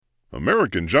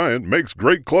American Giant makes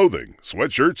great clothing,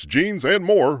 sweatshirts, jeans, and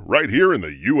more right here in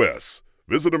the U.S.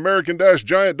 Visit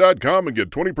American-Giant.com and get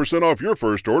 20% off your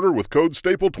first order with code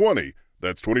STAPLE20.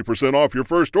 That's 20% off your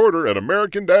first order at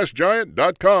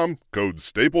American-Giant.com, code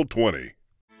STAPLE20.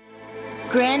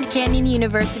 Grand Canyon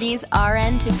University's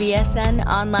RN to BSN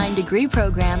online degree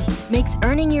program makes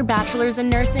earning your bachelor's in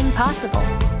nursing possible.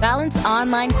 Balance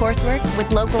online coursework with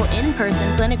local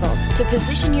in-person clinicals to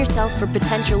position yourself for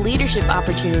potential leadership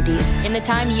opportunities in the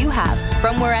time you have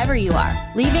from wherever you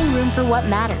are, leaving room for what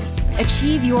matters.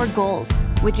 Achieve your goals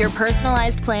with your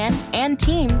personalized plan and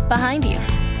team behind you.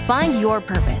 Find your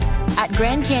purpose at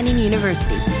Grand Canyon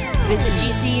University. Visit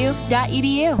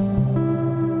gcu.edu.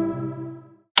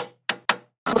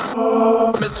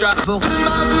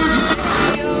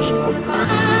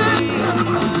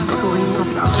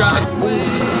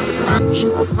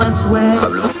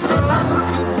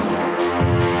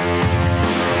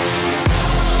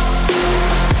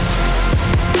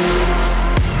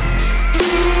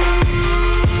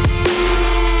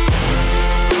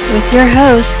 With your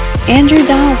host, Andrew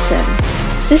Donaldson.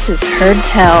 This is Heard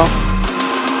Tell.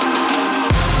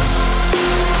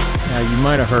 Now, you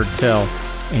might have heard tell,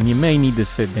 and you may need to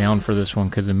sit down for this one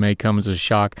because it may come as a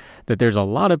shock that there's a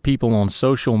lot of people on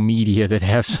social media that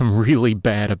have some really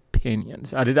bad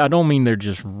opinions. I don't mean they're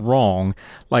just wrong,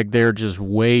 like they're just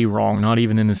way wrong, not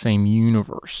even in the same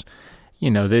universe. You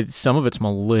know, some of it's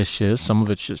malicious, some of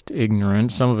it's just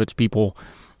ignorant, some of it's people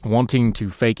wanting to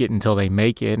fake it until they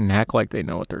make it and act like they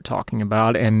know what they're talking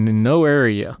about. And in no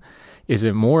area is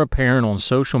it more apparent on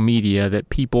social media that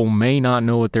people may not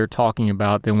know what they're talking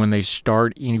about than when they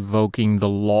start evoking the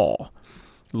law.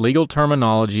 Legal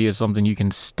terminology is something you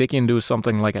can stick into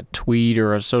something like a tweet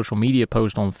or a social media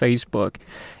post on Facebook,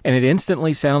 and it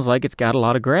instantly sounds like it's got a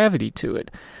lot of gravity to it.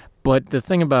 But the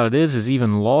thing about it is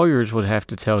even lawyers would have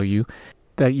to tell you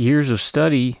that years of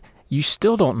study, you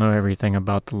still don't know everything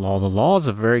about the law. The law is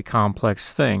a very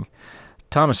complex thing.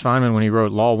 Thomas Feynman, when he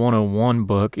wrote Law 101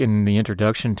 book, in the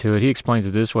introduction to it, he explains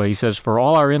it this way. He says, "For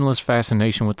all our endless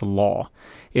fascination with the law,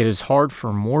 it is hard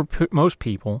for most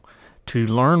people to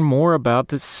learn more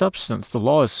about its substance. The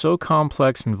law is so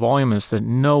complex and voluminous that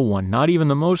no one, not even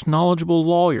the most knowledgeable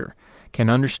lawyer, can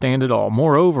understand it all.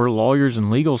 Moreover, lawyers and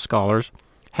legal scholars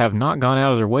have not gone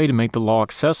out of their way to make the law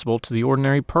accessible to the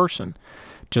ordinary person.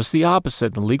 Just the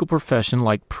opposite, the legal profession,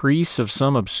 like priests of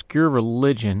some obscure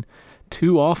religion,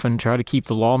 too often try to keep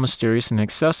the law mysterious and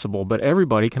accessible, but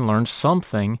everybody can learn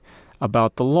something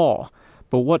about the law.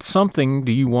 But what something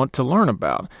do you want to learn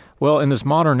about? Well, in this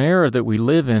modern era that we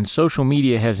live in, social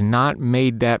media has not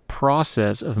made that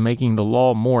process of making the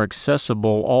law more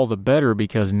accessible all the better,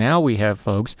 because now we have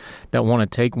folks that want to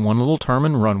take one little term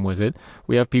and run with it.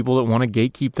 We have people that want to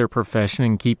gatekeep their profession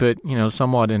and keep it,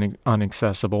 somewhat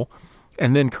inaccessible.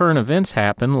 And then current events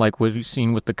happen, like we've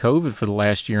seen with the COVID for the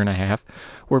last year and a half,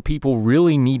 where people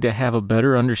really need to have a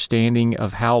better understanding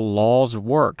of how laws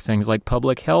work. Things like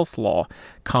public health law,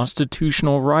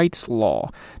 constitutional rights law,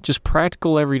 just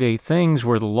practical everyday things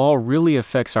where the law really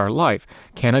affects our life.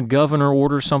 Can a governor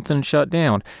order something shut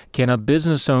down? Can a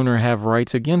business owner have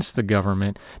rights against the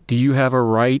government? Do you have a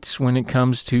rights when it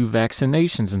comes to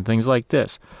vaccinations and things like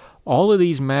this? All of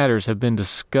these matters have been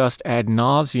discussed ad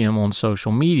nauseum on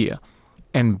social media.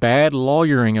 And bad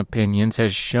lawyering opinions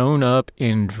has shown up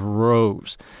in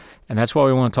droves. And that's why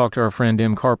we want to talk to our friend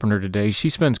Em Carpenter today. She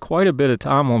spends quite a bit of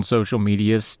time on social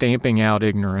media stamping out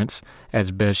ignorance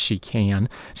as best she can.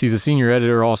 She's a senior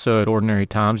editor also at Ordinary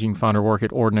Times. You can find her work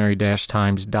at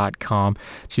ordinary-times.com.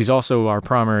 She's also our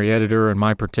primary editor and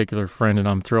my particular friend, and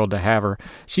I'm thrilled to have her.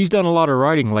 She's done a lot of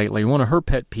writing lately. One of her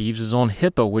pet peeves is on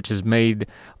HIPAA, which has made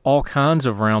all kinds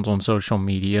of rounds on social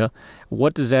media.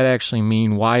 What does that actually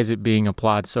mean? Why is it being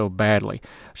applied so badly?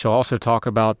 She'll also talk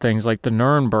about things like the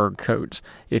Nuremberg Codes.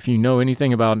 If you know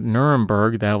anything about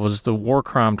Nuremberg, that was the war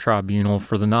crime tribunal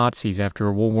for the Nazis after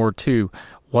World War II.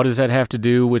 What does that have to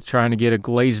do with trying to get a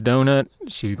glazed donut?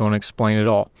 She's going to explain it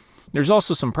all. There's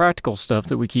also some practical stuff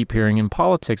that we keep hearing in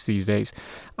politics these days.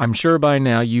 I'm sure by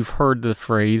now you've heard the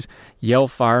phrase, yell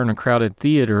fire in a crowded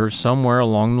theater, somewhere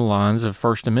along the lines of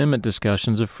First Amendment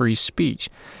discussions of free speech.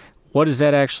 What does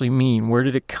that actually mean? Where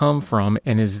did it come from?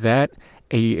 And is that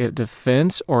a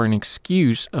defense or an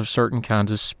excuse of certain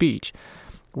kinds of speech?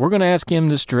 We're going to ask him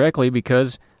this directly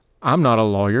because I'm not a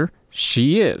lawyer.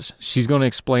 She is. She's going to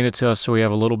explain it to us so we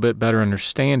have a little bit better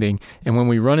understanding. And when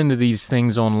we run into these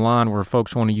things online where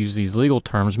folks want to use these legal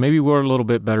terms, maybe we're a little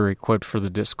bit better equipped for the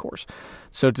discourse.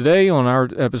 So today on our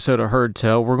episode of Heard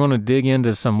Tell, we're going to dig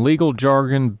into some legal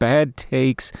jargon, bad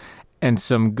takes, and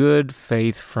some good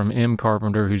faith from Em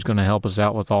Carpenter, who's going to help us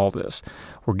out with all this.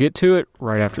 We'll get to it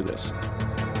right after this.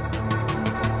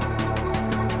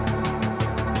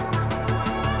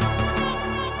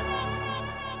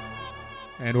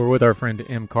 And we're with our friend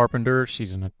Em Carpenter.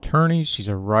 She's an attorney, she's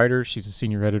a writer, she's a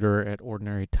senior editor at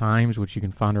Ordinary Times, which you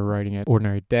can find her writing at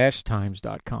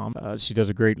ordinary-times.com. She does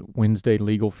a great Wednesday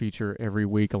legal feature every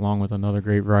week along with another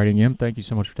great writing. Em, thank you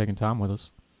so much for taking time with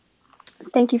us.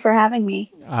 Thank you for having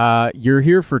me. You're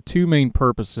here for two main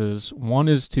purposes. One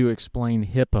is to explain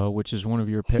HIPAA, which is one of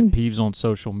your pet peeves on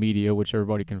social media, which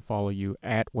everybody can follow you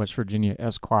at West Virginia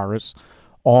Esquires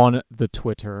on the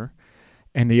Twitter.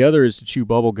 And the other is to chew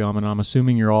bubble gum, and I'm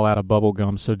assuming you're all out of bubble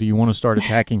gum, so do you want to start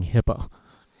attacking HIPAA?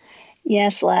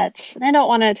 Yes, let's. I don't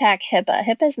want to attack HIPAA.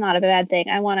 HIPAA is not a bad thing.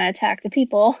 I want to attack the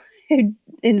people who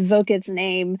invoke its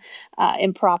name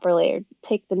improperly or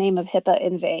take the name of HIPAA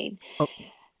in vain. Oh,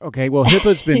 okay, well,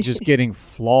 HIPAA's been just getting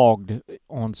flogged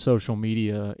on social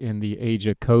media in the age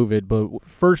of COVID, but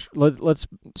first, let's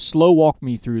slow walk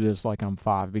me through this like I'm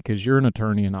 5, because you're an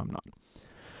attorney and I'm not.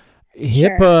 Sure.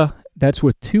 HIPAA, that's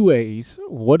with 2 A's.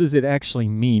 What does it actually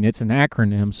mean? It's an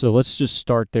acronym, so let's just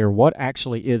start there. What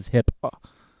actually is HIPAA?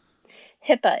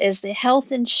 HIPAA is the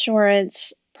Health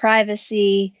Insurance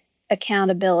Privacy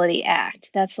Accountability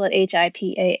Act. That's what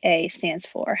HIPAA stands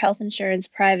for, Health Insurance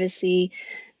Privacy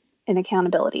and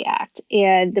Accountability Act.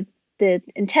 And the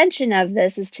intention of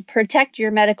this is to protect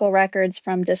your medical records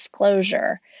from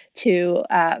disclosure to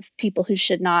people who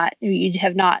you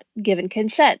have not given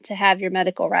consent to have your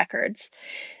medical records.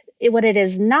 What it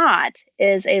is not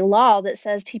is a law that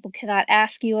says people cannot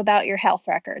ask you about your health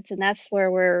records. And that's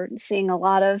where we're seeing a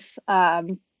lot of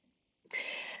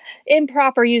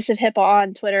improper use of HIPAA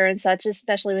on Twitter and such,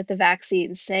 especially with the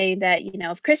vaccines, saying that,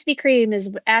 if Krispy Kreme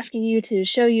is asking you to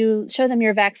show them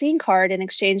your vaccine card in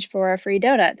exchange for a free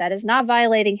donut, that is not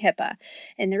violating HIPAA.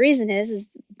 And the reason is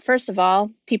first of all,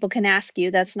 people can ask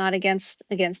you, that's not against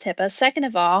HIPAA. Second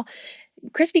of all,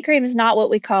 Krispy Kreme is not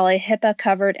what we call a HIPAA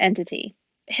covered entity.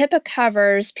 HIPAA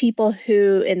covers people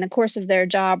who, in the course of their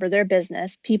job or their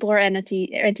business, people or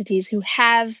entities who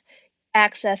have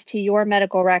access to your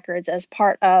medical records as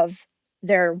part of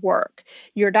their work.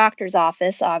 Your doctor's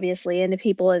office, obviously, and the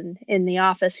people in the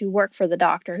office who work for the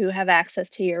doctor who have access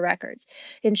to your records.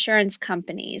 Insurance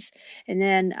companies, and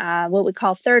then what we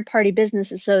call third-party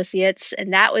business associates,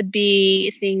 and that would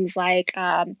be things like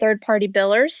third-party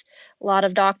billers. A lot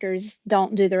of doctors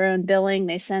don't do their own billing.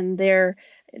 They send their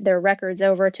records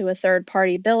over to a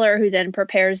third-party biller who then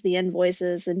prepares the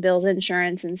invoices and bills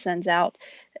insurance and sends out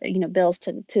bills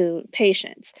to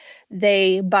patients.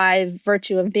 They, by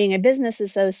virtue of being a business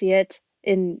associate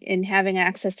in having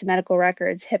access to medical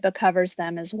records, HIPAA covers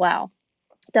them as well.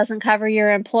 It doesn't cover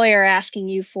your employer asking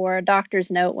you for a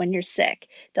doctor's note when you're sick.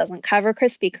 It doesn't cover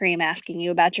Krispy Kreme asking you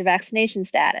about your vaccination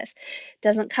status. It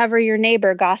doesn't cover your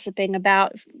neighbor gossiping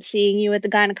about seeing you at the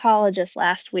gynecologist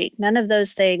last week. None of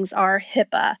those things are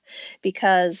HIPAA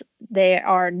because they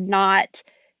are not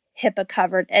HIPAA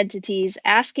covered entities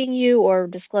asking you or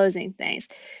disclosing things.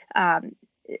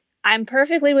 I'm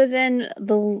perfectly within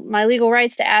my legal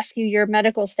rights to ask you your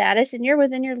medical status, and you're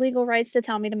within your legal rights to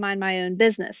tell me to mind my own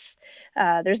business.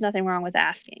 There's nothing wrong with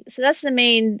asking. So that's the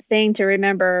main thing to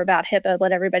remember about HIPAA.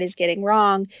 What everybody's getting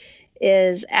wrong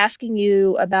is asking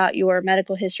you about your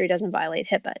medical history doesn't violate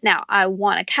HIPAA. Now, I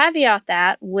want to caveat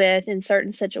that with, in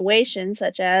certain situations,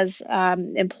 such as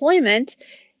employment,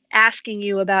 asking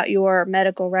you about your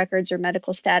medical records or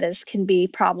medical status can be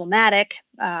problematic,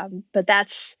 but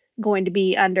that's going to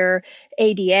be under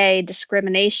ADA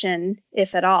discrimination,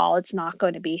 if at all. It's not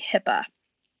going to be HIPAA.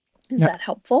 Is that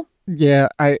helpful? Yeah,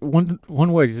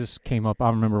 one way this came up, I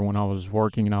remember when I was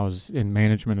working and I was in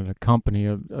management at a company,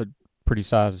 a pretty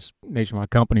sized nationwide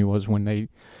company, was when they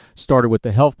started with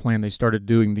the health plan, they started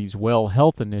doing these well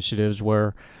health initiatives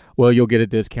where, well, you'll get a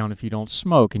discount if you don't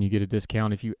smoke, and you get a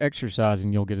discount if you exercise,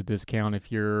 and you'll get a discount if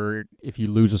you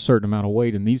lose a certain amount of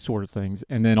weight, and these sort of things.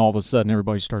 And then all of a sudden,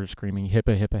 everybody started screaming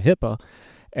HIPAA, HIPAA, HIPAA.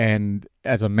 And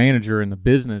as a manager in the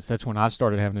business, that's when I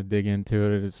started having to dig into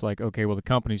it. It's like, okay, well, the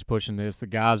company's pushing this. The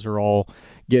guys are all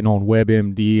getting on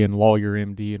WebMD and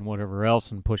LawyerMD and whatever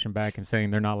else and pushing back and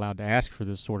saying they're not allowed to ask for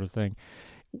this sort of thing.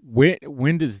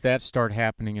 When does that start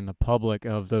happening in the public,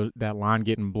 of that line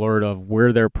getting blurred of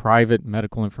where their private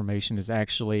medical information is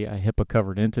actually a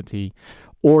HIPAA-covered entity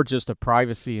or just a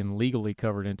privacy and legally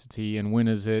covered entity? And when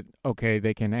is it, okay,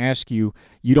 they can ask you,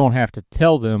 you don't have to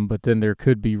tell them, but then there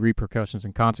could be repercussions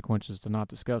and consequences to not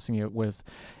discussing it with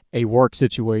a work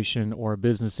situation or a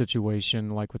business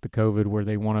situation like with the COVID where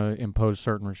they want to impose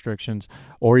certain restrictions,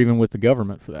 or even with the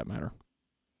government for that matter?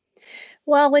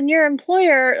 Well, when your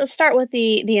employer, let's start with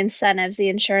the incentives, the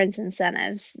insurance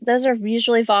incentives. Those are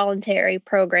usually voluntary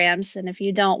programs, and if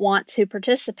you don't want to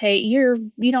participate,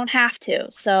 you don't have to.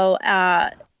 So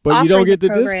But you don't get the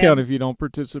program. discount if you don't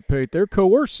participate. They're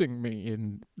coercing me.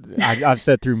 And I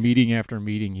sat through meeting after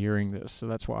meeting hearing this, so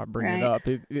that's why I bring it up.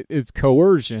 It's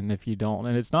coercion if you don't,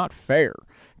 and it's not fair,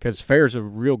 because fair is a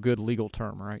real good legal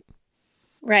term, right?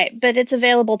 Right, but it's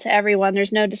available to everyone.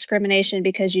 There's no discrimination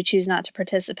because you choose not to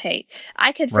participate.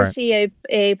 I could foresee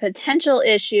a potential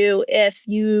issue if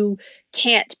you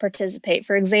can't participate.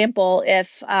 For example,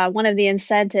 if one of the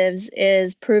incentives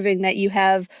is proving that you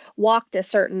have walked a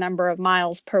certain number of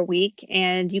miles per week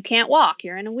and you can't walk,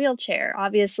 you're in a wheelchair.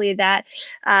 Obviously, that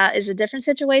is a different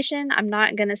situation. I'm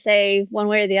not going to say one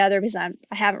way or the other because I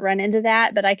haven't run into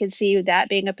that, but I could see that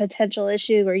being a potential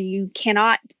issue where you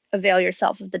cannot avail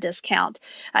yourself of the discount.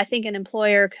 I think an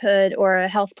employer could, or a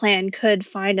health plan could,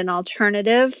 find an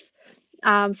alternative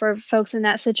for folks in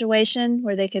that situation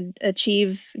where they could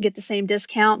get the same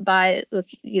discount with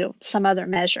some other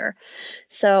measure.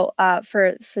 So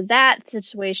for that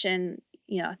situation,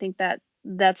 I think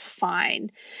that's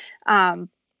fine.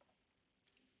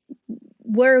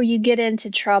 Where you get into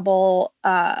trouble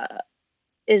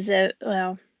is ask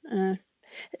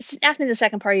me the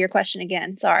second part of your question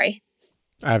again. Sorry.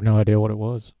 I have no idea what it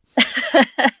was.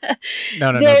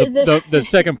 No. The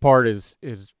second part is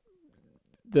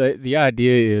the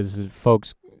idea is that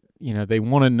folks, they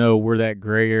want to know where that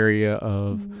gray area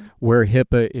of where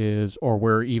HIPAA is, or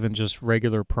where even just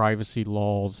regular privacy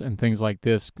laws and things like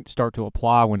this start to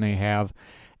apply when they have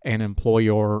an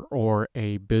employer or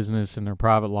a business in their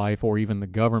private life, or even the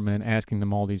government asking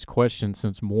them all these questions,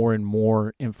 since more and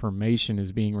more information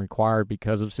is being required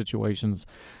because of situations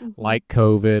like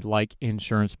COVID, like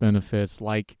insurance benefits,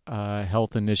 like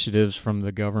health initiatives from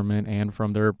the government and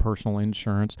from their personal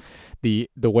insurance. The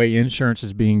way insurance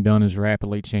is being done is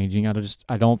rapidly changing.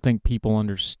 I don't think people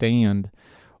understand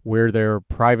where their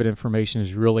private information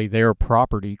is really their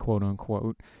property, quote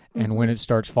unquote, and when it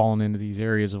starts falling into these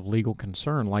areas of legal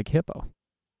concern like HIPAA.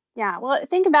 Yeah, well,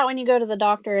 think about when you go to the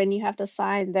doctor and you have to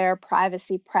sign their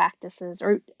privacy practices,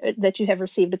 or that you have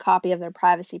received a copy of their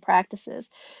privacy practices.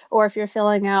 Or if you're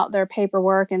filling out their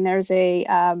paperwork and there's a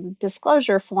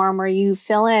disclosure form where you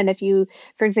fill in if you,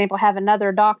 for example, have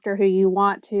another doctor who you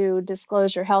want to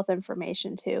disclose your health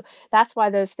information to. That's why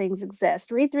those things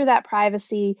exist. Read through that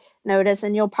privacy notice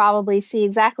and you'll probably see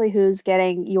exactly who's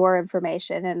getting your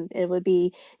information. And it would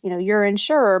be, your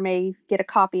insurer may get a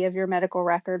copy of your medical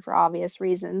record for obvious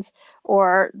reasons,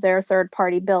 or their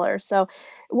third-party biller. So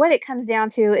what it comes down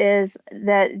to is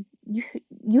that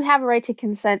you have a right to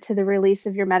consent to the release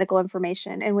of your medical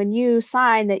information. And when you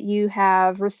sign that you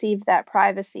have received that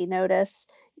privacy notice,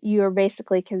 you are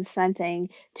basically consenting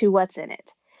to what's in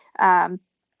it. And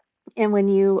when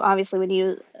you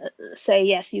say,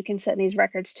 yes, you can send these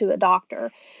records to a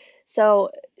doctor.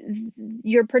 So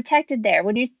you're protected there.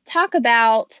 When you talk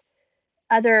about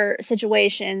other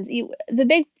situations, the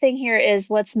big thing here is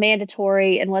what's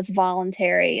mandatory and what's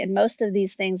voluntary, and most of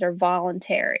these things are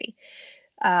voluntary.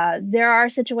 There are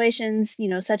situations,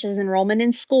 such as enrollment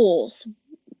in schools.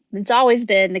 It's always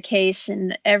been the case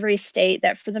in every state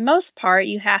that for the most part,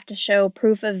 you have to show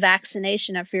proof of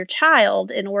vaccination of your child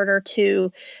in order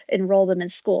to enroll them in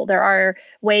school. There are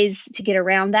ways to get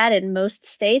around that in most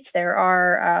states. There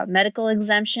are medical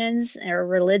exemptions or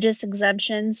religious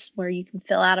exemptions where you can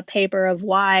fill out a paper of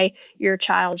why your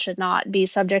child should not be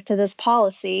subject to this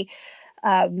policy.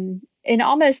 In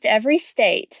almost every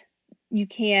state, you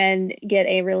can get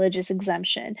a religious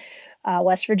exemption.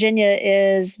 West Virginia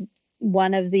is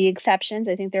one of the exceptions.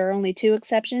 I think there are only two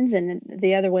exceptions, and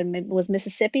the other one was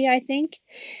Mississippi, I think.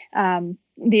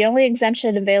 The only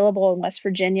exemption available in West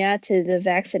Virginia to the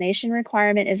vaccination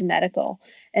requirement is medical,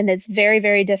 and it's very,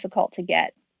 very difficult to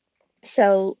get.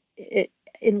 So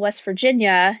in West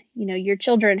Virginia, your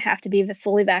children have to be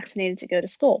fully vaccinated to go to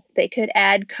school. They could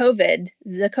add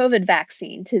the COVID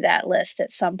vaccine to that list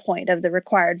at some point of the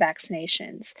required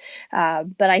vaccinations.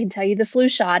 But I can tell you the flu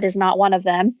shot is not one of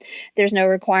them. There's no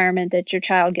requirement that your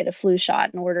child get a flu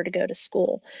shot in order to go to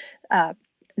school.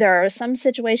 There are some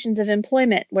situations of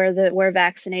employment where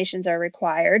vaccinations are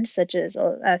required, such as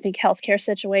I think healthcare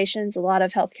situations. A lot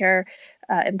of healthcare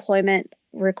employment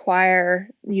require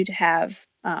you to have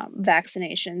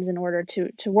vaccinations in order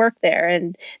to work there,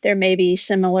 and there may be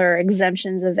similar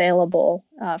exemptions available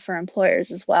for employers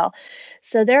as well.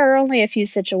 So there are only a few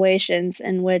situations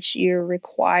in which you're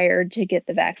required to get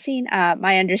the vaccine.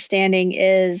 My understanding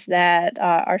is that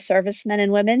our servicemen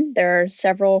and women, there are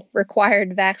several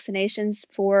required vaccinations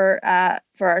for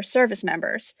our service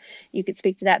members. You could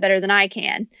speak to that better than I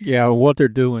can. Yeah, what they're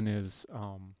doing is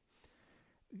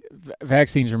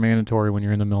vaccines are mandatory when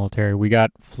you're in the military. We got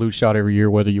flu shot every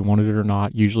year, whether you wanted it or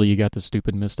not. Usually you got the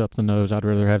stupid mist up the nose. I'd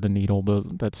rather have the needle,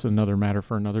 but that's another matter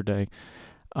for another day.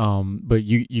 But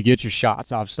you get your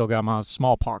shots. I've still got my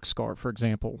smallpox scar, for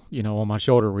example, on my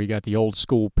shoulder where you got the old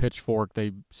school pitchfork.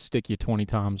 They stick you 20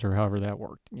 times or however that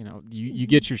worked. You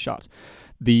get your shots.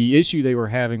 The issue they were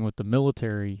having with the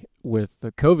military with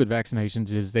the COVID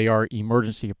vaccinations is they are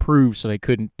emergency approved, so they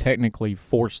couldn't technically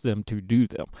force them to do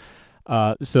them.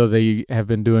 So they have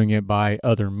been doing it by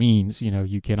other means.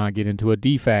 You cannot get into a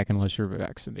DFAC unless you're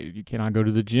vaccinated. You cannot go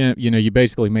to the gym. You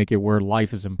basically make it where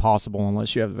life is impossible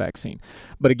unless you have a vaccine.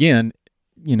 But again,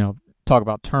 talk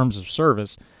about terms of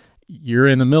service. You're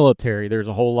in the military. There's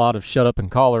a whole lot of shut up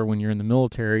and collar when you're in the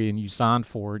military and you signed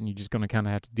for it, and you're just going to kind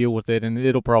of have to deal with it, and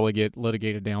it'll probably get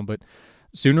litigated down. But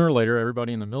sooner or later,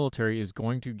 everybody in the military is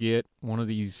going to get one of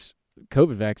these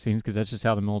COVID vaccines because that's just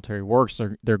how the military works.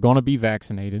 They're going to be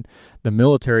vaccinated. The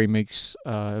military makes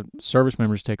service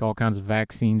members take all kinds of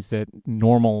vaccines that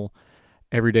normal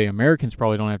everyday Americans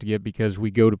probably don't have to get because we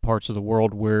go to parts of the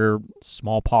world where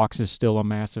smallpox is still a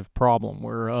massive problem,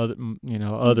 where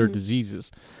other diseases.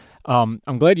 I'm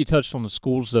glad you touched on the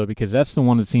schools though, because that's the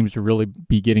one that seems to really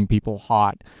be getting people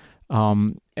hot.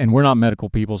 And we're not medical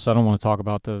people, so I don't want to talk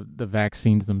about the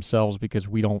vaccines themselves because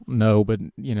we don't know. But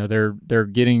they're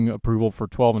getting approval for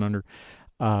 12 and under.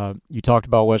 You talked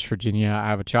about West Virginia. I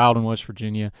have a child in West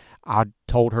Virginia. I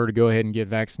told her to go ahead and get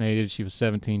vaccinated. She was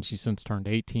 17. She's since turned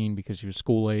 18 because she was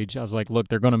school age. I was like, look,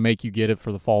 they're going to make you get it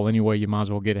for the fall anyway. You might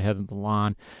as well get ahead of the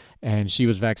line. And she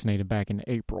was vaccinated back in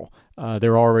April.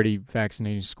 They're already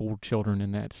vaccinating school children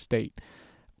in that state.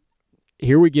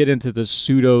 Here we get into the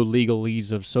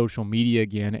pseudo-legalese of social media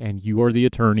again, and you are the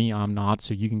attorney, I'm not,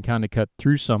 so you can kind of cut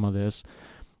through some of this,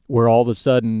 where all of a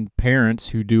sudden parents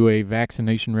who do a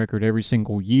vaccination record every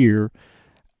single year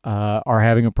are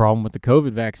having a problem with the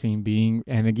COVID vaccine being,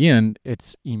 and again,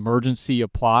 it's emergency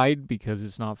applied because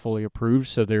it's not fully approved,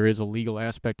 so there is a legal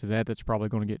aspect to that that's probably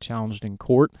going to get challenged in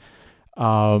court.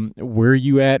 Where are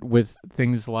you at with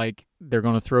things like they're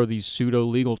going to throw these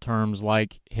pseudo-legal terms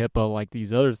like HIPAA, like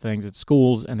these other things at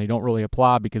schools, and they don't really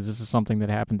apply because this is something that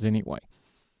happens anyway?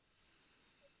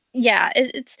 Yeah,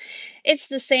 it's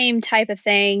the same type of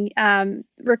thing.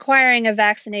 Requiring a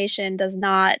vaccination does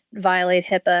not violate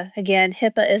HIPAA. Again,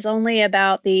 HIPAA is only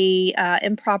about the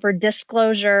improper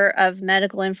disclosure of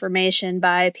medical information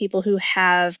by people who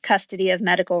have custody of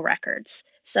medical records.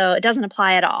 So it doesn't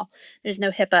apply at all. There's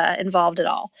no HIPAA involved at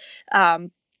all.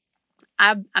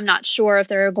 I'm not sure if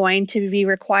they're going to be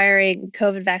requiring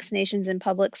COVID vaccinations in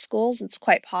public schools. It's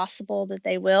quite possible that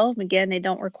they will. Again, they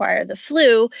don't require the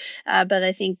flu, but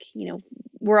I think,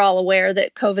 we're all aware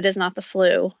that COVID is not the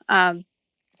flu.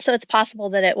 So it's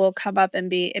possible that it will come up and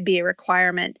be a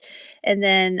requirement. And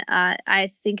then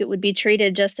I think it would be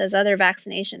treated just as other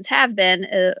vaccinations have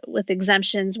been, with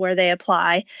exemptions where they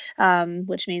apply,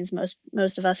 which means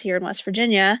most of us here in West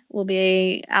Virginia will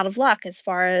be out of luck as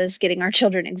far as getting our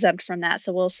children exempt from that.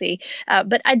 So we'll see.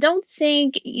 But I don't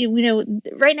think,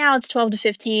 right now it's 12 to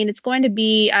 15. It's going to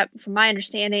be, from my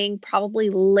understanding, probably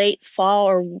late fall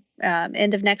or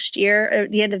end of next year, or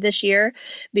the end of this year,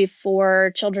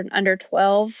 before children under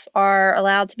 12 are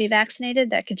allowed to be vaccinated.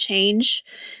 That could change,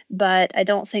 but I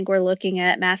don't think we're looking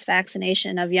at mass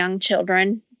vaccination of young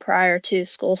children prior to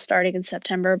school starting in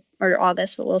September or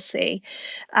August, but we'll see.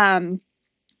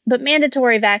 But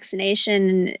mandatory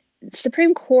vaccination,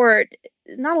 Supreme Court,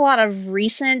 not a lot of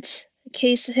recent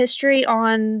case history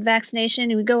on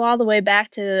vaccination. We go all the way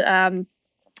back to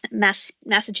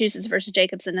Massachusetts versus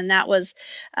Jacobson, and that was,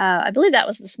 I believe that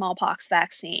was the smallpox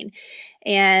vaccine.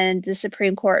 And the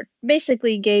Supreme Court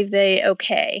basically gave the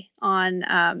okay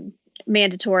on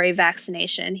mandatory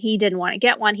vaccination. He didn't want to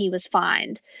get one. He was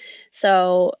fined.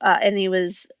 So, and he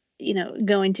was,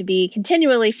 going to be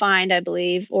continually fined, I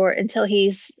believe, or until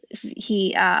he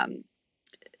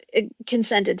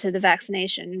consented to the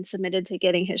vaccination and submitted to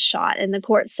getting his shot. And the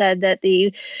court said that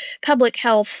the public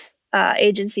health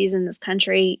agencies in this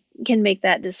country can make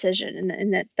that decision,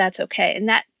 and that's okay. And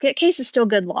that case is still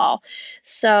good law.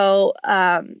 So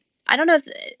I don't know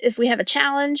if we have a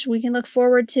challenge we can look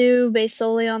forward to based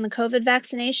solely on the COVID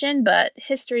vaccination, but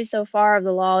history so far of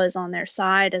the law is on their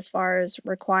side as far as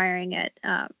requiring it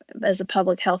as a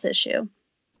public health issue.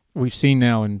 We've seen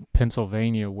now in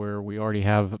Pennsylvania where we already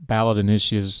have ballot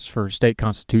initiatives for state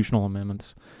constitutional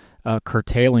amendments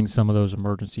curtailing some of those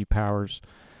emergency powers.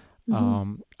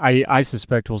 I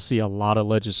suspect we'll see a lot of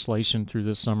legislation through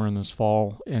this summer and this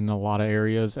fall in a lot of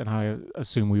areas, and I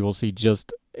assume we will see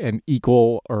just an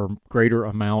equal or greater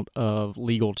amount of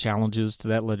legal challenges to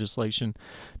that legislation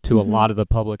to a lot of the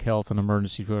public health and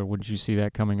emergency. Wouldn't you see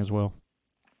that coming as well?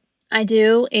 I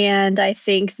do, and I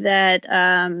think that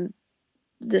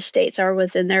the states are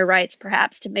within their rights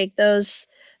perhaps to make those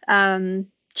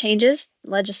changes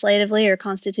legislatively or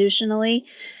constitutionally.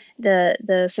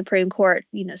 The Supreme Court,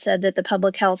 said that the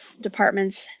public health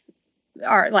departments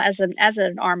are, well, as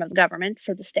an arm of government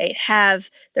for the state, have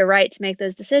the right to make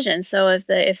those decisions. So if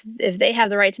they have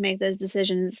the right to make those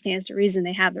decisions, it stands to reason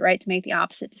they have the right to make the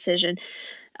opposite decision.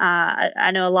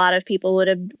 I know a lot of people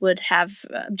would have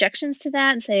objections to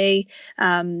that and say,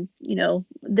 then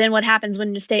what happens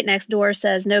when the state next door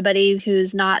says nobody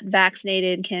who's not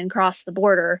vaccinated can cross the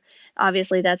border?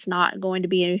 Obviously, that's not going to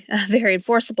be very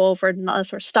enforceable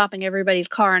unless we're stopping everybody's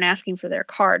car and asking for their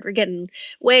card. We're getting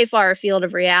way far afield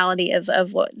of reality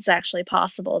of what's actually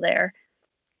possible there.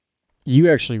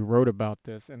 You actually wrote about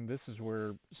this, and this is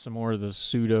where some more of the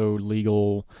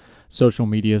pseudo-legal social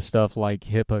media stuff like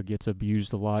HIPAA gets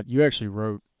abused a lot. You actually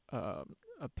wrote a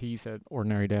piece at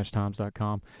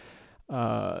ordinary-times.com.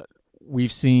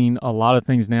 We've seen a lot of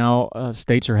things now.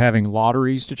 States are having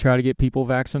lotteries to try to get people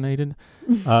vaccinated.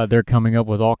 They're coming up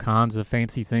with all kinds of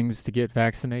fancy things to get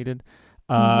vaccinated.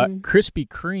 Krispy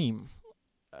Kreme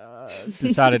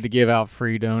decided to give out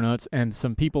free donuts, and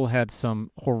some people had some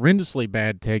horrendously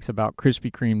bad takes about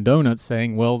Krispy Kreme donuts,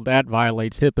 saying, well, that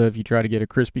violates HIPAA if you try to get a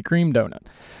Krispy Kreme donut.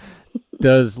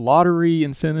 Does lottery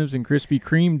incentives in Krispy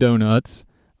Kreme donuts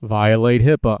violate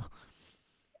HIPAA?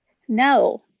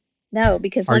 No,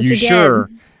 because Are once you again, sure?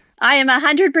 I am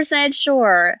 100%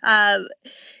 sure.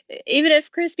 Even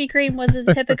if Krispy Kreme was a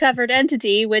HIPAA-covered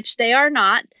entity, which they are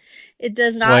not, it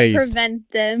does not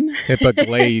prevent them. HIPAA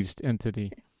glazed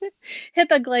entity.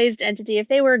 HIPAA glazed entity. If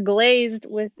they were glazed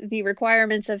with the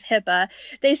requirements of HIPAA,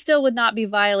 they still would not be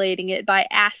violating it by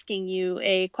asking you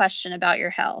a question about your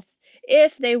health.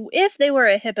 If they were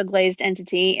a HIPAA glazed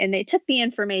entity and they took the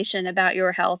information about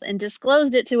your health and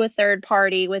disclosed it to a third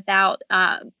party without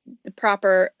the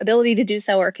proper ability to do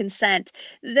so or consent,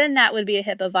 then that would be a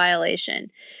HIPAA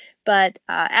violation. But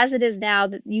as it is now,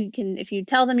 that if you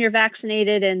tell them you're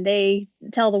vaccinated and they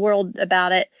tell the world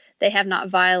about it, they have not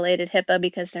violated HIPAA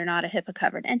because they're not a HIPAA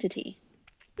covered entity.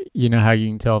 You know how you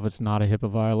can tell if it's not a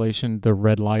HIPAA violation? The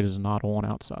red light is not on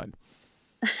outside.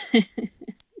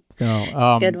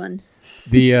 No, good one.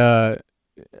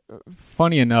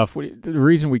 Funny enough, the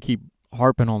reason we keep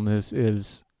harping on this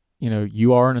is,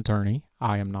 you are an attorney.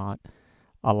 I am not.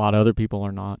 A lot of other people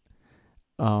are not.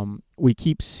 We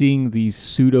keep seeing these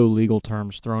pseudo-legal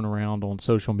terms thrown around on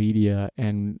social media,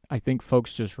 and I think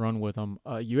folks just run with them.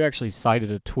 You actually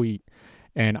cited a tweet,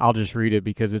 and I'll just read it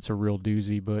because it's a real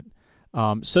doozy, but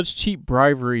such cheap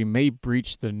bribery may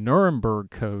breach the Nuremberg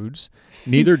codes.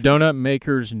 Neither donut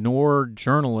makers nor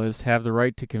journalists have the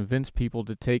right to convince people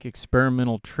to take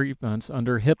experimental treatments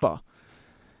under HIPAA.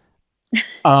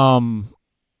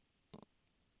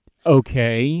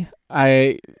 Okay.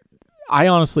 I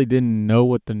honestly didn't know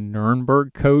what the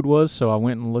Nuremberg Code was, so I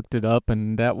went and looked it up,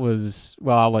 and that was,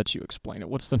 well, I'll let you explain it.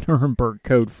 What's the Nuremberg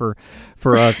Code for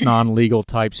us non-legal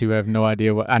types who have no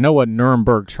idea I know what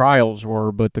Nuremberg trials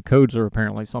were, but the codes are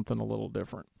apparently something a little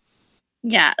different.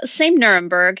 Yeah, same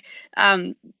Nuremberg.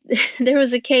 There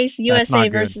was a case, USA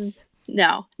versus...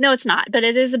 No, it's not, but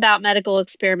it is about medical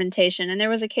experimentation, and there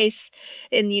was a case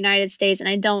in the United States, and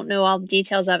I don't know all the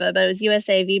details of it, but it was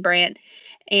USA v. Brandt,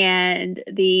 and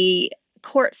the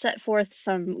court set forth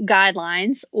some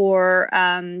guidelines or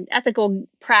ethical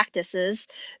practices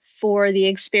for the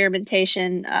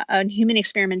experimentation on human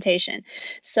experimentation.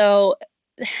 So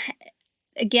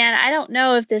again, I don't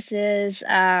know if this is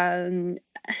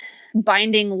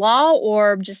binding law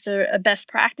or just a best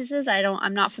practices.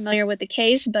 I'm not familiar with the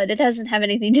case, but it doesn't have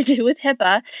anything to do with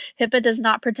HIPAA. HIPAA does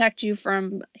not protect you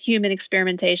from human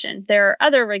experimentation. There are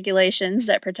other regulations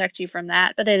that protect you from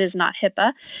that, but it is not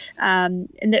HIPAA. And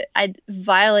the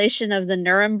violation of the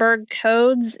Nuremberg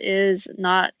codes is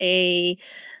not a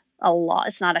law.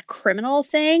 It's not a criminal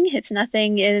thing. It's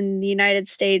nothing in the United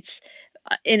States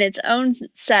in its own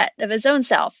set of its own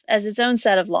self as its own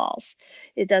set of laws.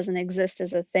 It doesn't exist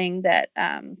as a thing that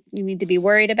you need to be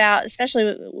worried about,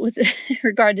 especially with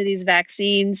regard to these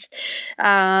vaccines.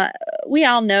 We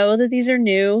all know that these are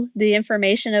new. The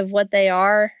information of what they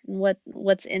are and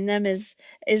what's in them is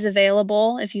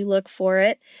available if you look for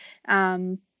it.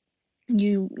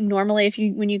 You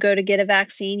normally, when you go to get a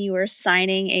vaccine, you are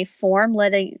signing a form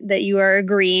letting that you are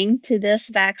agreeing to this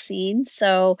vaccine.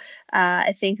 So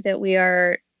I think that we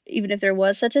are, even if there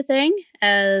was such a thing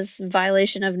as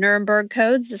violation of Nuremberg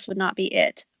codes, this would not be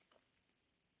it.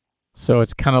 So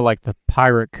it's kind of like the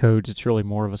pirate codes. It's really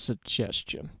more of a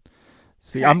suggestion.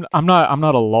 See, correct. I'm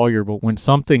not a lawyer, but when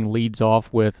something leads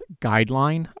off with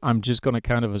guideline, I'm just going to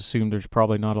kind of assume there's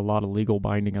probably not a lot of legal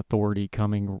binding authority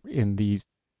coming in these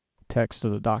text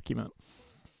of the document.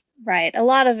 Right. A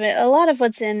lot of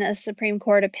what's in a Supreme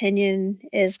Court opinion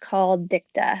is called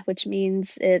dicta, which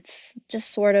means it's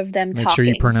just sort of them Make sure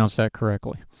you talking. pronounce that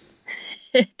correctly.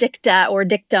 Dicta or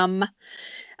dictum.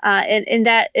 And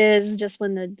that is just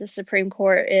when the Supreme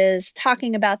Court is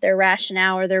talking about their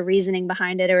rationale or their reasoning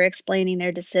behind it or explaining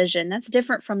their decision. That's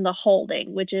different from the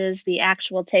holding, which is the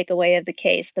actual takeaway of the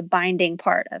case, the binding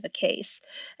part of a case.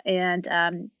 And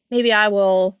maybe I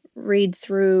will read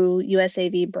through USA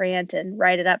v. Brandt and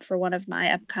write it up for one of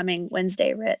my upcoming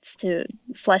Wednesday writs to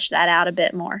flesh that out a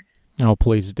bit more. Oh,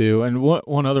 please do. And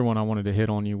one other one I wanted to hit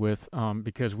on you with,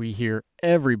 because we hear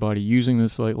everybody using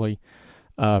this lately.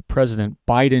 President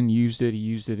Biden used it. He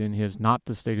used it in his not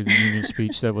the State of the Union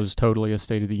speech that was totally a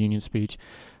State of the Union speech.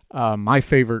 My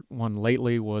favorite one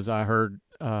lately was I heard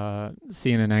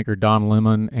CNN anchor Don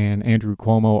Lemon and Andrew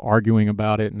Cuomo arguing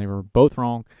about it, and they were both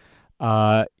wrong.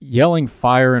 Yelling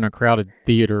fire in a crowded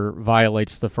theater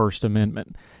violates the First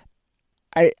Amendment.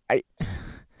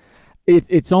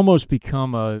 It's almost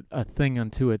become a thing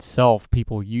unto itself,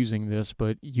 people using this,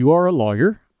 but you are a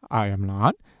lawyer. I am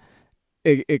not.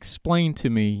 Explain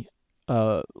to me,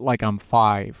 like I'm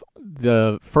 5,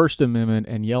 the First Amendment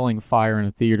and yelling fire in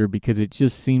a theater, because it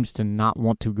just seems to not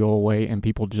want to go away and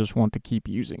people just want to keep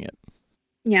using it.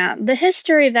 Yeah, the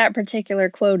history of that particular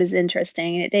quote is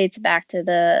interesting. It dates back to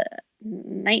the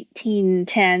 19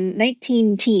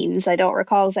 teens. I don't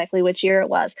recall exactly which year it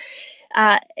was.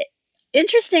 Uh,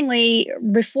 Interestingly,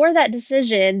 before that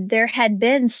decision, there had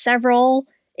been several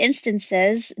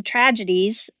instances,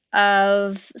 tragedies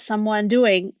of someone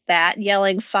doing that,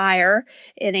 yelling fire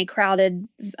in a crowded,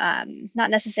 not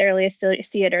necessarily a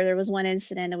theater. There was one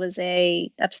incident. It was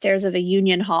upstairs of a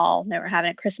union hall. They were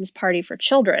having a Christmas party for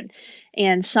children,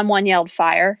 and someone yelled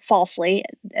fire falsely.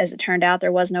 As it turned out,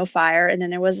 there was no fire, and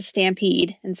then there was a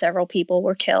stampede, and several people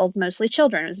were killed, mostly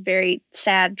children. It was a very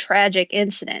sad, tragic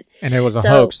incident. And it was a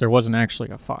hoax. There wasn't actually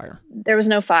a fire. There was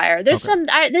no fire. There's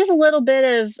there's a little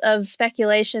bit of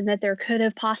speculation that there could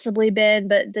have possibly been,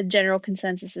 but the general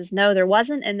consensus is no, there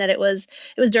wasn't, and that it was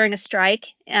during a strike,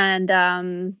 and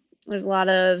there's a lot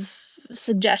of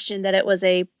suggestion that it was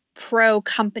a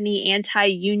pro-company,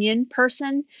 anti-union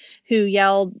person who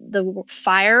yelled the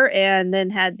fire and then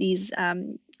had these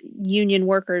union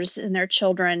workers and their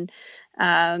children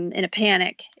in a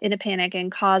panic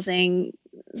and causing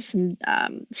some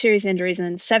serious injuries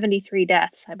and 73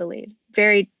 deaths, I believe.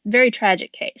 Very, very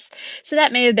tragic case. So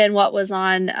that may have been what was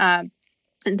on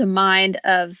the mind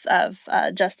of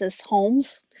Justice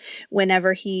Holmes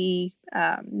whenever he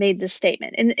made this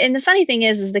statement. And the funny thing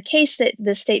is the case that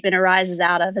the statement arises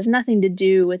out of has nothing to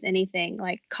do with anything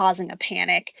like causing a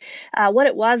panic. What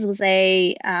it was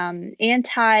a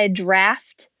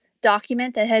anti-draft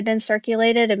document that had been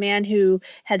circulated, a man who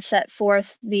had set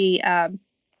forth the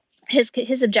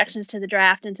his objections to the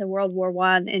draft and to World War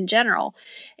I in general.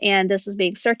 And this was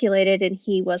being circulated, and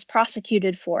he was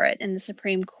prosecuted for it. And the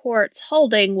Supreme Court's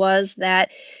holding was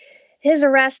that his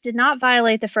arrest did not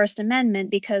violate the First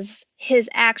Amendment because his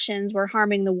actions were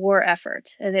harming the war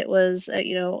effort. And it was,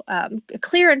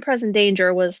 clear and present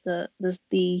danger was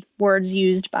the words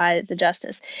used by the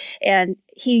justice. And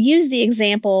he used the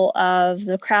example of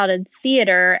the crowded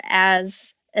theater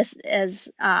as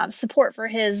support for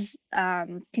his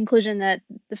conclusion that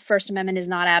the First Amendment is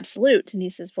not absolute. And he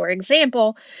says, for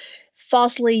example,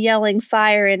 falsely yelling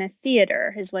fire in a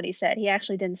theater is what he said. He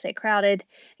actually didn't say crowded,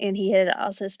 and he had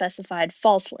also specified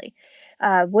falsely.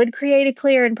 Would create a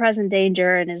clear and present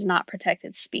danger and is not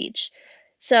protected speech.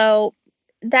 So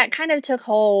that kind of took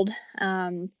hold.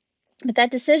 But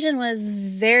that decision was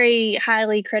very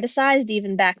highly criticized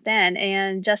even back then,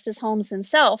 and Justice Holmes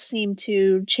himself seemed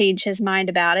to change his mind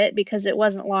about it because it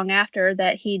wasn't long after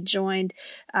that he joined,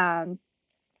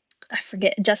 I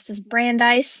forget, Justice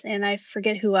Brandeis, and I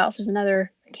forget who else. There's another,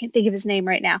 I can't think of his name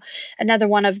right now, another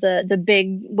one of the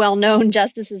big, well-known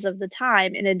justices of the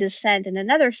time in a dissent in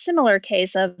another similar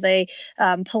case of a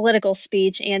political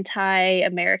speech,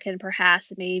 anti-American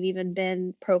perhaps, it may have even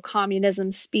been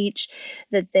pro-communism speech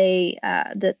that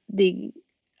that the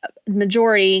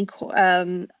majority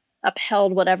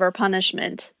upheld whatever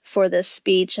punishment for this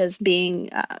speech as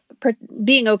being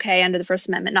okay under the First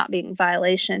Amendment, not being a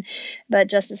violation. But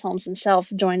Justice Holmes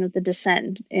himself joined with the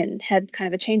dissent and had kind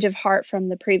of a change of heart from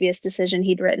the previous decision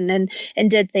he'd written,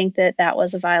 and did think that that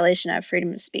was a violation of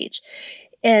freedom of speech.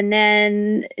 And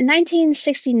then in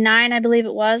 1969, I believe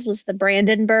it was the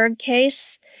Brandenburg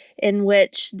case, in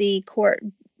which the court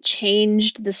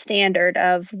changed the standard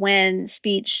of when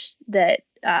speech that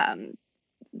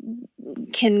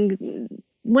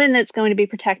when it's going to be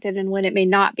protected and when it may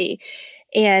not be.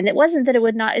 And it wasn't that it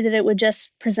would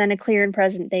just present a clear and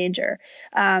present danger.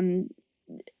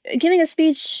 giving a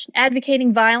speech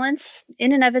advocating violence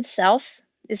in and of itself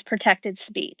is protected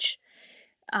speech.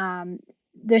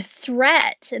 The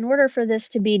threat, in order for this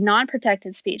to be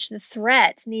non-protected speech, the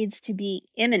threat needs to be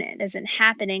imminent, as in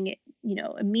happening,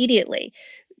 immediately.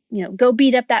 Go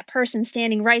beat up that person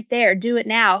standing right there. Do it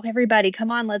now. Everybody,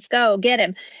 come on, let's go. Get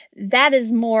him. That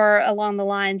is more along the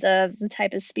lines of the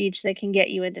type of speech that can get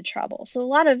you into trouble. So a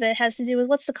lot of it has to do with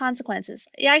what's the consequences.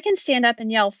 Yeah, I can stand up and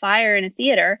yell fire in a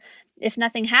theater. If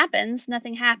nothing happens,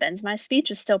 nothing happens. My speech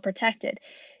is still protected.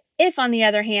 If, on the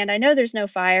other hand, I know there's no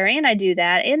fire and I do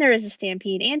that and there is a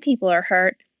stampede and people are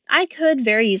hurt, I could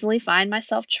very easily find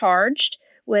myself charged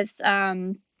with,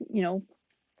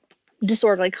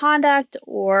 disorderly conduct,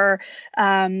 or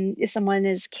if someone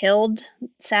is killed,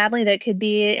 sadly, that could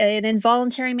be an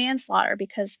involuntary manslaughter,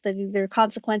 because the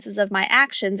consequences of my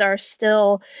actions are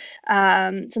still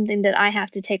something that I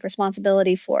have to take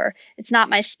responsibility for. It's not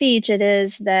my speech, it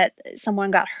is that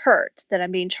someone got hurt that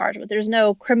I'm being charged with. There's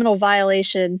no criminal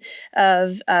violation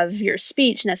of your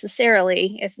speech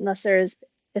necessarily, unless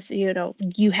if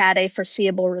you had a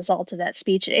foreseeable result of that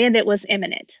speech and it was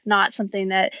imminent, not something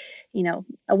that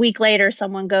a week later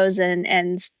someone goes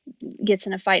and gets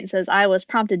in a fight and says, I was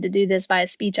prompted to do this by a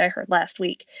speech I heard last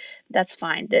week. That's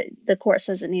fine. The court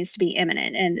says it needs to be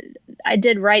imminent. And I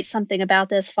did write something about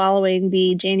this following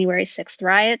the January 6th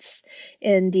riots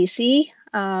in DC,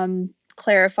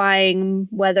 clarifying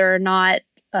whether or not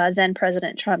then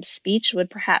President Trump's speech would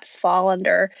perhaps fall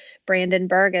under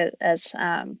Brandenburg as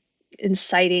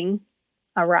inciting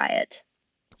a riot.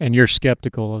 And you're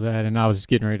skeptical of that, and I was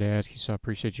getting ready to ask you, so I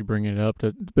appreciate you bringing it up.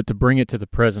 But to bring it to the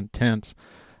present tense,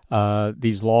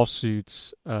 these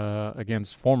lawsuits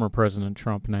against former President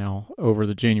Trump now over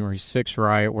the January 6th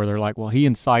riot, where they're like, well, he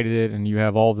incited it, and you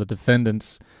have all the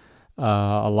defendants,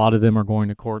 a lot of them are going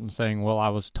to court and saying, well, I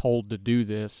was told to do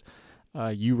this.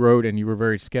 You wrote, and you were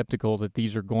very skeptical that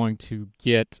these are going to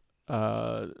get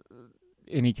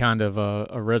any kind of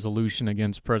a resolution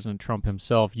against President Trump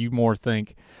himself. You more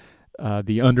think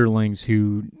the underlings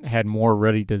who had more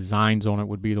ready designs on it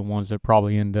would be the ones that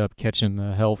probably end up catching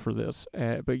the hell for this.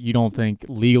 But you don't think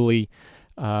legally,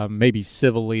 maybe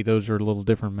civilly, those are a little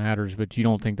different matters, but you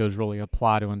don't think those really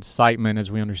apply to incitement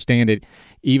as we understand it,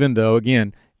 even though,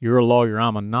 again, you're a lawyer,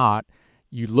 I'm not.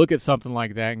 You look at something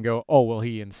like that and go, oh, well,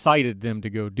 he incited them to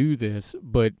go do this,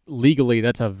 but legally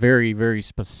that's a very, very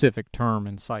specific term,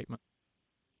 incitement.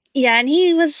 Yeah, and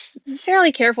he was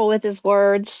fairly careful with his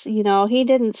words. He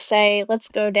didn't say, let's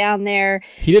go down there.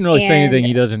 He didn't really say anything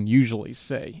he doesn't usually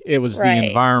say. It was right. The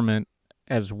environment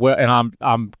as well, and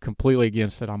I'm completely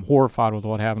against it. I'm horrified with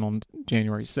what happened on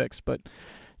January 6th, but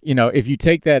if you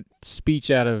take that speech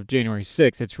out of January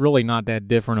 6th, it's really not that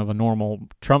different of a normal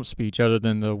Trump speech other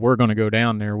than the we're going to go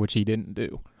down there, which he didn't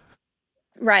do.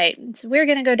 Right. So we're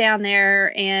going to go down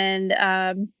there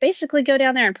and basically go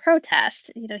down there and protest.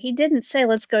 He didn't say,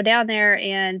 let's go down there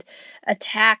and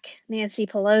attack Nancy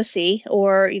Pelosi,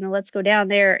 or, let's go down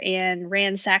there and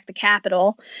ransack the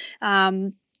Capitol.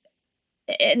 And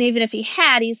even if he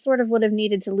had, he sort of would have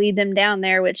needed to lead them down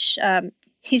there, which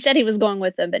he said he was going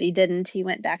with them, but he didn't. He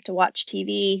went back to watch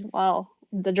TV while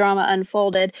the drama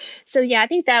unfolded. So, yeah, I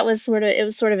think that was sort of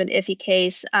an iffy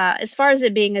case. As far as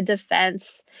it being a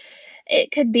defense,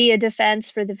 it could be a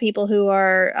defense for the people who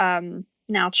are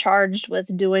now charged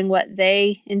with doing what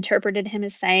they interpreted him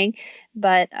as saying.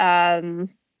 But that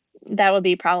would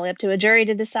be probably up to a jury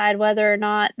to decide whether or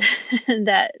not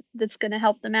that's going to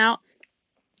help them out.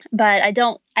 But I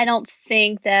don't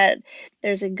think that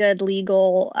there's a good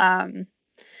legal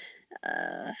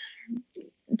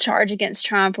charge against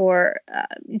Trump or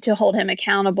to hold him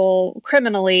accountable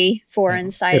criminally for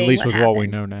inciting. At least with what we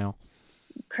know now.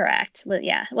 Correct. Well,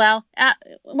 yeah. Well,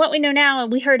 what we know now,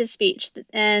 we heard his speech.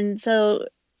 And so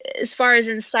as far as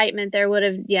incitement, there would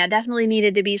have, definitely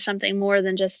needed to be something more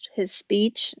than just his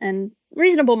speech. And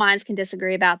reasonable minds can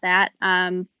disagree about that.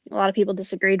 A lot of people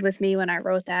disagreed with me when I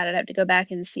wrote that. I'd have to go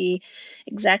back and see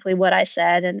exactly what I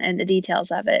said and the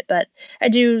details of it. But I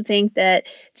do think that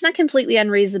it's not completely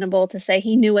unreasonable to say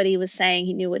he knew what he was saying.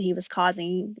 He knew what he was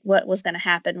causing, what was going to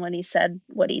happen when he said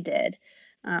what he did.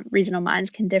 Reasonable minds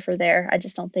can differ there. I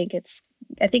just don't think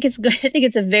I think it's good. I think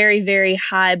it's a very, very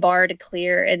high bar to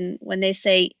clear. And when they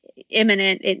say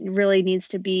imminent, it really needs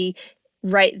to be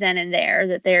right then and there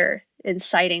that they're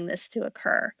inciting this to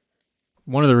occur.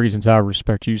 One of the reasons I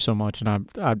respect you so much, and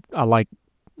I like,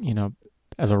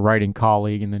 as a writing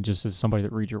colleague and then just as somebody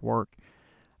that reads your work,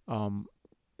 and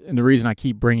the reason I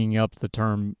keep bringing up the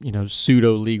term,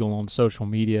 pseudo-legal on social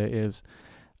media is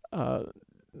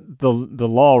the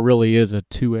law really is a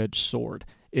two-edged sword.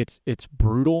 It's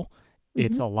brutal. Mm-hmm.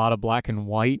 It's a lot of black and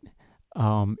white.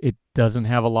 It doesn't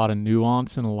have a lot of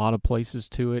nuance in a lot of places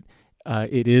to it.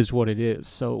 It is what it is.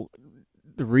 So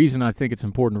the reason I think it's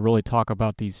important to really talk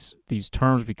about these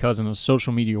terms, because in a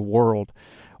social media world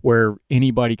where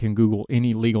anybody can Google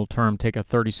any legal term, take a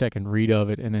 30-second read of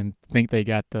it, and then think they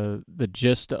got the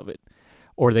gist of it,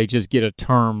 or they just get a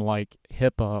term like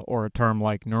HIPAA or a term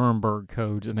like Nuremberg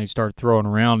codes, and they start throwing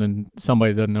around, and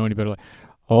somebody doesn't know any better, like,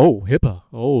 oh, HIPAA,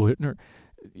 oh, Hitler.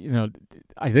 You know,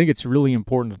 I think it's really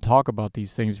important to talk about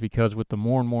these things, because with the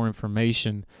more and more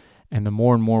information and the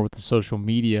more and more with the social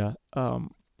media,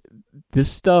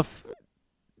 this stuff,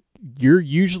 you're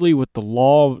usually with the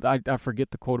law. I forget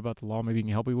the quote about the law. Maybe you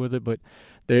can help me with it, but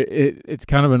it's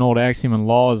kind of an old axiom in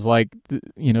law, is like,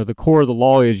 the core of the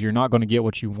law is you're not going to get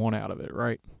what you want out of it,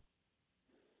 right?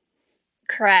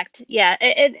 Correct. Yeah.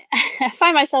 I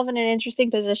find myself in an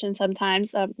interesting position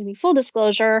sometimes. Full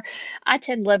disclosure, I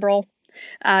tend liberal.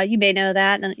 You may know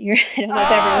that, and I don't know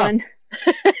if everyone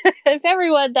if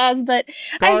everyone does, but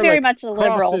I'm very much a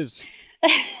liberal.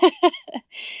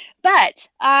 But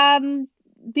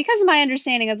because of my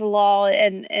understanding of the law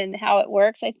and how it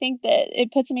works, I think that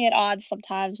it puts me at odds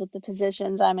sometimes with the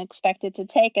positions I'm expected to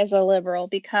take as a liberal,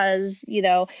 because,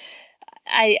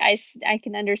 I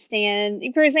can understand.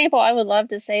 For example, I would love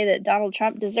to say that Donald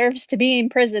Trump deserves to be in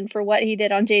prison for what he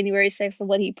did on January 6th and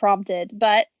what he prompted,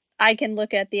 but I can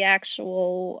look at the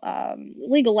actual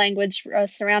legal language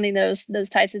surrounding those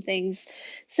types of things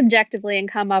subjectively and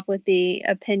come up with the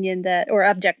opinion or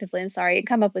objectively, I'm sorry, and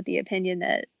come up with the opinion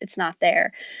that it's not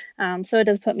there. So it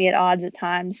does put me at odds at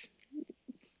times.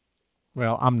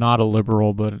 Well, I'm not a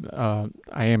liberal, but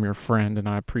I am your friend, and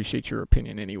I appreciate your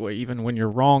opinion anyway. Even when you're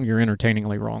wrong, you're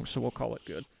entertainingly wrong, so we'll call it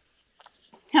good.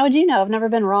 How would you know? I've never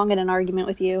been wrong in an argument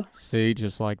with you. See,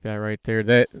 just like that right there.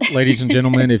 That, ladies and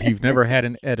gentlemen, if you've never had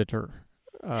an editor,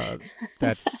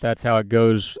 that's how it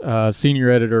goes. Senior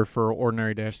editor for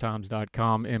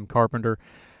ordinary-times.com, M. Carpenter.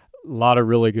 A lot of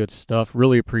really good stuff.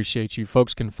 Really appreciate you.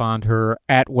 Folks can find her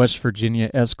at West Virginia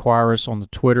Esquires on the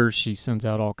Twitter. She sends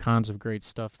out all kinds of great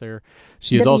stuff there.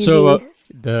 She is also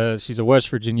she's a West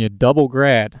Virginia double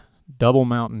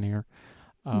mountaineer,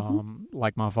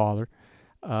 like my father.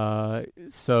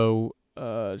 So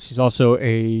she's also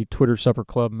a Twitter Supper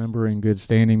Club member in good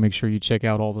standing. Make sure you check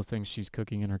out all the things she's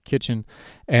cooking in her kitchen,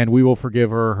 and we will forgive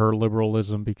her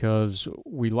liberalism, because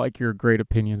we like your great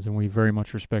opinions and we very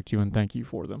much respect you and thank you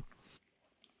for them.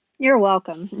 You're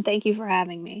welcome, and thank you for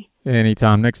having me.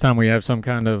 Anytime. Next time we have some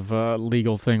kind of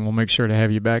legal thing, we'll make sure to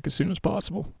have you back as soon as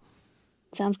possible.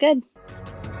 Sounds good.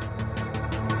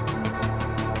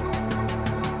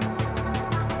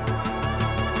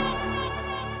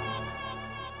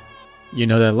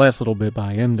 That last little bit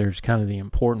by M, there's kind of the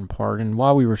important part, and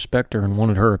while we respect her and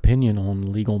wanted her opinion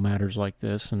on legal matters like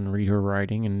this and read her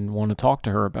writing and want to talk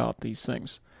to her about these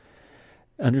things,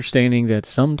 understanding that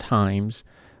sometimes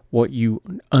what you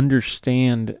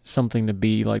understand something to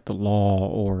be, like the law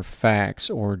or facts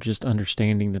or just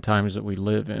understanding the times that we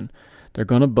live in, they're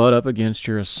going to butt up against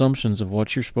your assumptions of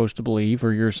what you're supposed to believe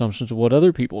or your assumptions of what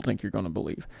other people think you're going to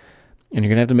believe. And you're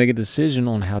going to have to make a decision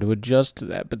on how to adjust to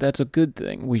that. But that's a good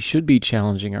thing. We should be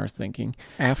challenging our thinking.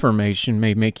 Affirmation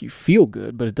may make you feel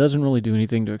good, but it doesn't really do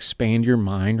anything to expand your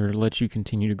mind or let you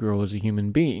continue to grow as a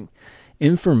human being.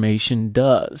 Information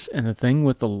does. And the thing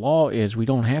with the law is we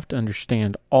don't have to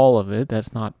understand all of it.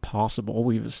 That's not possible.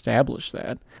 We've established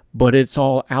that. But it's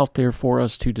all out there for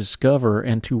us to discover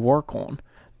and to work on.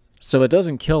 So it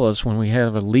doesn't kill us when we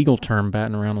have a legal term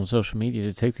batting around on social media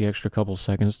to take the extra couple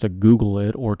seconds to Google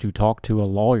it or to talk to a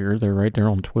lawyer. They're right there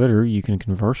on Twitter. You can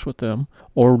converse with them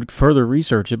or further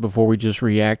research it before we just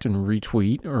react and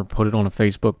retweet or put it on a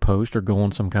Facebook post or go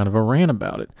on some kind of a rant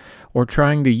about it, or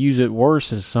trying to use it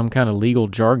worse as some kind of legal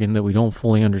jargon that we don't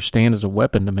fully understand as a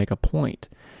weapon to make a point.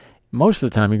 Most of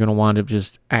the time you're going to wind up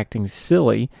just acting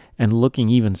silly and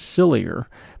looking even sillier.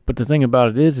 But the thing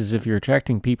about it is if you're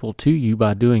attracting people to you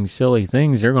by doing silly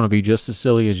things, they're going to be just as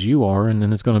silly as you are, and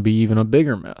then it's going to be even a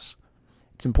bigger mess.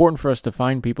 It's important for us to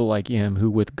find people like Em who,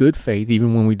 with good faith,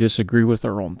 even when we disagree with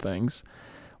her on things,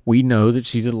 we know that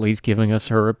she's at least giving us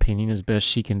her opinion as best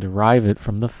she can derive it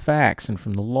from the facts and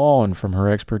from the law and from her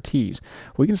expertise.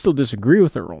 We can still disagree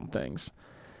with her on things,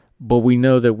 but we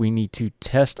know that we need to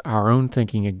test our own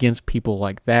thinking against people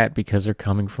like that because they're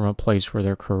coming from a place where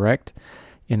they're correct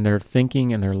in their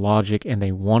thinking and their logic, and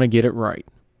they want to get it right.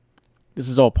 This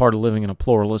is all part of living in a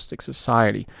pluralistic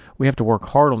society. We have to work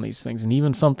hard on these things, and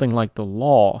even something like the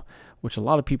law, which a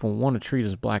lot of people want to treat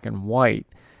as black and white,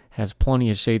 has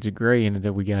plenty of shades of gray in it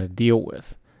that we got to deal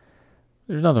with.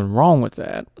 There's nothing wrong with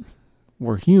that.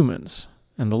 We're humans,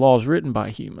 and the law is written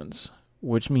by humans,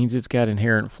 which means it's got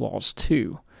inherent flaws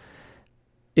too.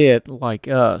 it, like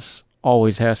us,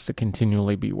 always has to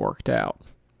continually be worked out.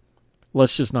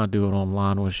 Let's just not do it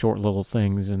online with short little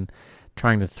things and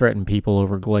trying to threaten people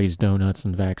over glazed donuts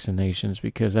and vaccinations,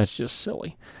 because that's just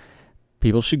silly.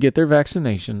 People should get their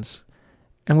vaccinations,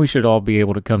 and we should all be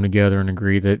able to come together and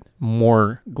agree that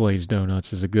more glazed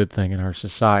donuts is a good thing in our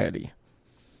society.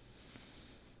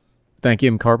 Thank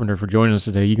Em Carpenter for joining us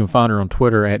today. You can find her on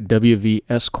Twitter at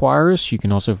WVEsquires. You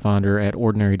can also find her at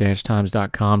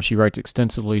ordinary-times.com. She writes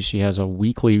extensively. She has a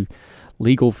weekly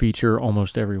legal feature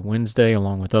almost every Wednesday,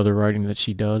 along with other writing that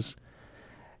she does.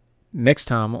 Next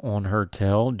time on Her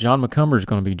Tell, John McCumber is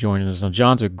going to be joining us. Now,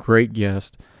 John's a great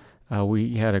guest.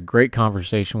 We had a great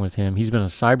conversation with him. He's been a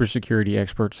cybersecurity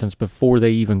expert since before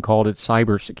they even called it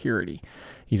cybersecurity.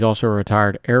 He's also a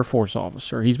retired Air Force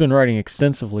officer. He's been writing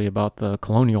extensively about the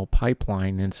Colonial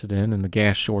Pipeline incident and the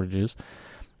gas shortages.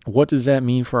 What does that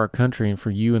mean for our country and for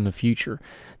you in the future?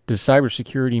 Does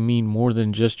cybersecurity mean more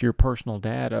than just your personal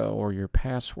data or your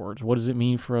passwords? What does it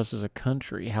mean for us as a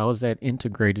country? How is that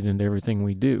integrated into everything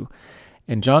we do?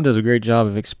 And John does a great job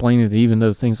of explaining that even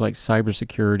though things like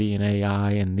cybersecurity and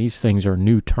AI and these things are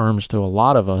new terms to a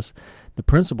lot of us, the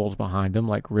principles behind them,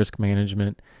 like risk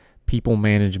management, people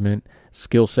management,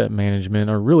 skill set management,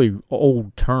 are really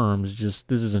old terms. Just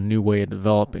this is a new way of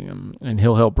developing them, and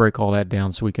he'll help break all that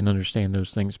down so we can understand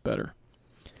those things better.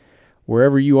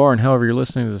 Wherever you are and however you're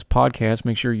listening to this podcast,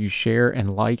 make sure you share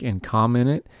and like and comment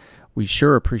it. We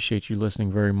sure appreciate you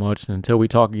listening very much. And until we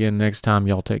talk again next time,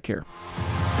 y'all take care.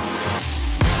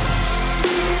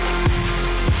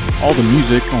 All the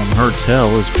music on Her Tell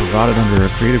is provided under a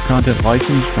Creative Content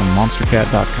license from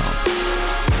monstercat.com.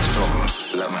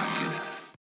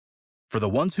 For the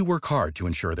ones who work hard to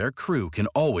ensure their crew can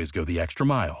always go the extra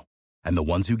mile, and the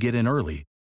ones who get in early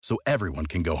so everyone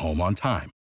can go home on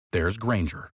time, there's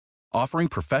Grainger, offering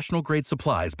professional-grade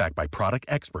supplies backed by product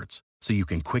experts so you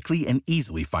can quickly and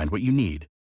easily find what you need.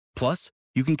 Plus,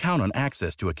 you can count on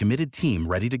access to a committed team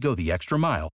ready to go the extra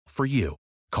mile for you.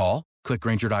 Call, click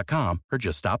Grainger.com, or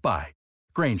just stop by.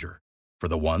 Grainger, for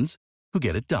the ones who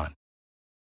get it done.